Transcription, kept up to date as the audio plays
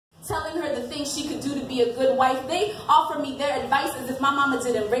telling her the things she could do to be a good wife. They offer me their advice as if my mama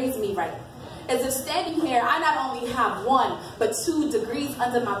didn't raise me right. As if standing here, I not only have 1, but 2 degrees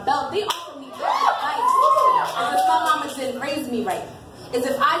under my belt. They offer me their advice as if my mama didn't raise me right. As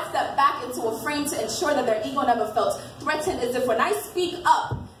if I step back into a frame to ensure that their ego never felt threatened. As if when I speak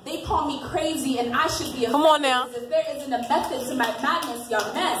up, they call me crazy and I should be offended. Come on now. As if there isn't a method to my madness,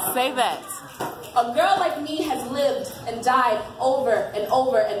 young men. Say that. A girl like me has lived and died over and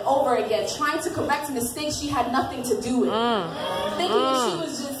over and over again, trying to correct a mistake she had nothing to do with. Thinking that she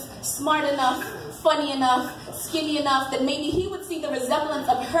was just smart enough, funny enough, skinny enough, that maybe he would see the resemblance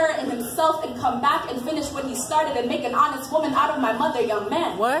of her and himself and come back and finish what he started and make an honest woman out of my mother, young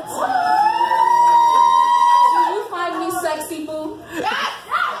man. What? Do you find me sexy, boo?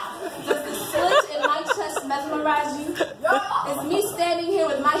 Does the slit in my chest mesmerize you? Is me standing here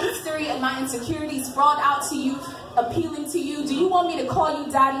with my history and my insecurities sprawled out to you, appealing to you? Do you want me to call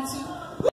you daddy too?